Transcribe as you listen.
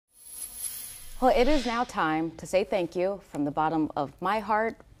Well, it is now time to say thank you from the bottom of my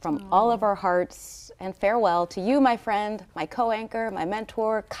heart, from all of our hearts, and farewell to you, my friend, my co-anchor, my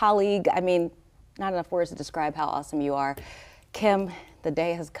mentor, colleague. I mean, not enough words to describe how awesome you are. Kim, the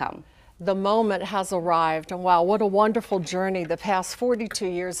day has come. The moment has arrived, and wow, what a wonderful journey the past 42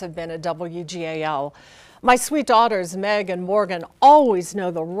 years have been at WGAL. My sweet daughters, Meg and Morgan, always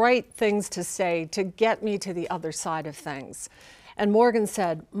know the right things to say to get me to the other side of things. And Morgan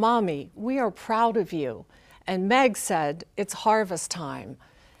said, "Mommy, we are proud of you." And Meg said, "It's harvest time."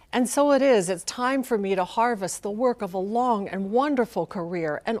 And so it is. It's time for me to harvest the work of a long and wonderful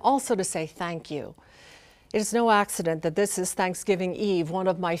career, and also to say thank you. It is no accident that this is Thanksgiving Eve, one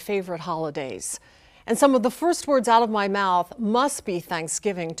of my favorite holidays. And some of the first words out of my mouth must be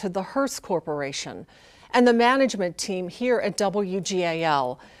Thanksgiving to the Hearst Corporation and the management team here at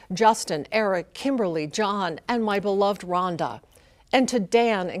WGAL, Justin, Eric, Kimberly, John, and my beloved Rhonda, and to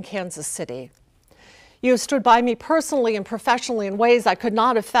Dan in Kansas City. You have stood by me personally and professionally in ways I could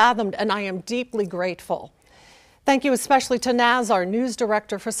not have fathomed, and I am deeply grateful. Thank you especially to Naz, our news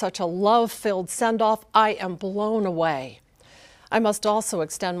director, for such a love-filled send-off. I am blown away. I must also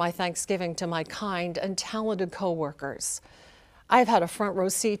extend my Thanksgiving to my kind and talented coworkers. I've had a front row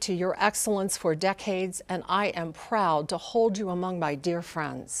seat to your excellence for decades, and I am proud to hold you among my dear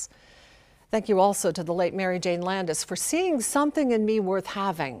friends. Thank you also to the late Mary Jane Landis for seeing something in me worth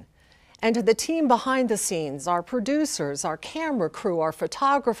having, and to the team behind the scenes, our producers, our camera crew, our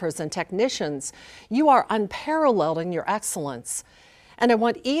photographers and technicians. You are unparalleled in your excellence. And I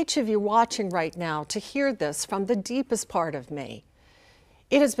want each of you watching right now to hear this from the deepest part of me.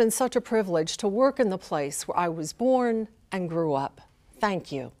 It has been such a privilege to work in the place where I was born and grew up.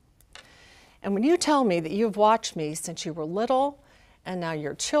 Thank you. And when you tell me that you've watched me since you were little, and now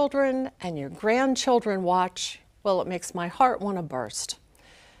your children and your grandchildren watch, well, it makes my heart want to burst.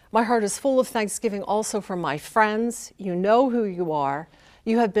 My heart is full of thanksgiving also for my friends. You know who you are.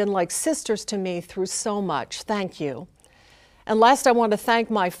 You have been like sisters to me through so much. Thank you. And last, I want to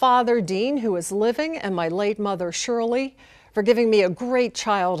thank my father, Dean, who is living, and my late mother, Shirley, for giving me a great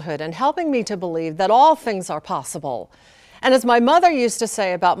childhood and helping me to believe that all things are possible. And as my mother used to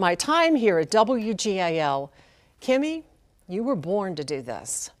say about my time here at WGAL, "Kimmy, you were born to do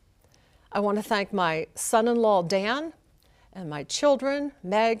this." I want to thank my son-in-law, Dan, and my children,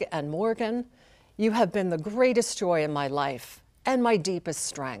 Meg and Morgan. You have been the greatest joy in my life and my deepest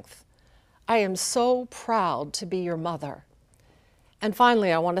strength. I am so proud to be your mother. And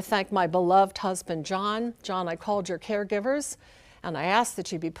finally, I want to thank my beloved husband, John. John, I called your caregivers, and I asked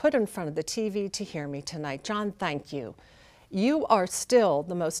that you be put in front of the TV to hear me tonight. John, thank you. You are still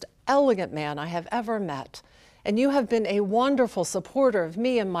the most elegant man I have ever met, and you have been a wonderful supporter of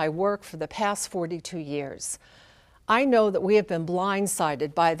me and my work for the past 42 years. I know that we have been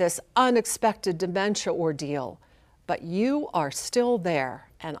blindsided by this unexpected dementia ordeal, but you are still there,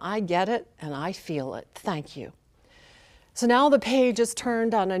 and I get it and I feel it. Thank you. So now the page is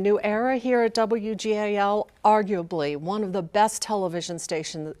turned on a new era here at WGAL, arguably one of the best television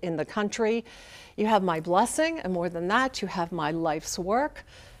stations in the country. You have my blessing, and more than that, you have my life's work.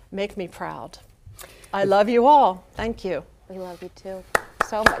 Make me proud. I love you all. Thank you. We love you too.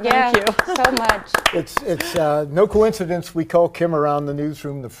 So much. Yeah, Thank you. so much. It's no coincidence we call Kim around the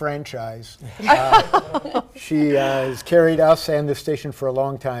newsroom the franchise. She has carried us and this station for a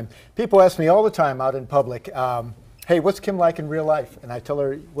long time. People ask me all the time out in public, hey, what's Kim like in real life? And I tell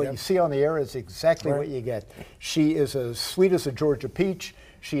her, what you see on the air is exactly what you get. She is as sweet as a Georgia peach.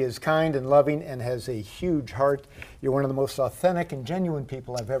 She is kind and loving and has a huge heart. You're one of the most authentic and genuine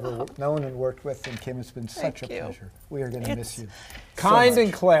people I've ever known and worked with. And Kim, it's been such a pleasure. We are going to miss you. Kind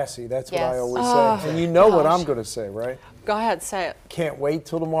and classy, that's what I always say. And you know what I'm going to say, right? Go ahead, say it. Can't wait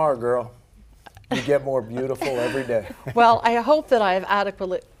till tomorrow, girl. You get more beautiful every day. Well, I hope that I have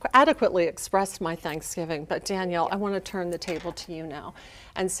adequately expressed my Thanksgiving, but Danielle, I want to turn the table to you now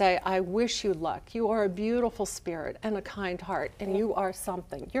and say I wish you luck. You are a beautiful spirit and a kind heart, and you are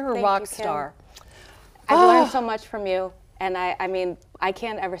something. You're a rock star. I've learned so much from you, and I mean, I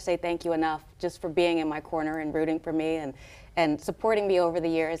can't ever say thank you enough just for being in my corner and rooting for me and supporting me over the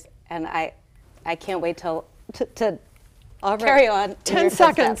years, and I can't wait to carry on. 10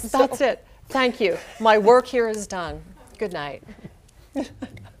 seconds, that's it. Thank you. My work here is done. Good night.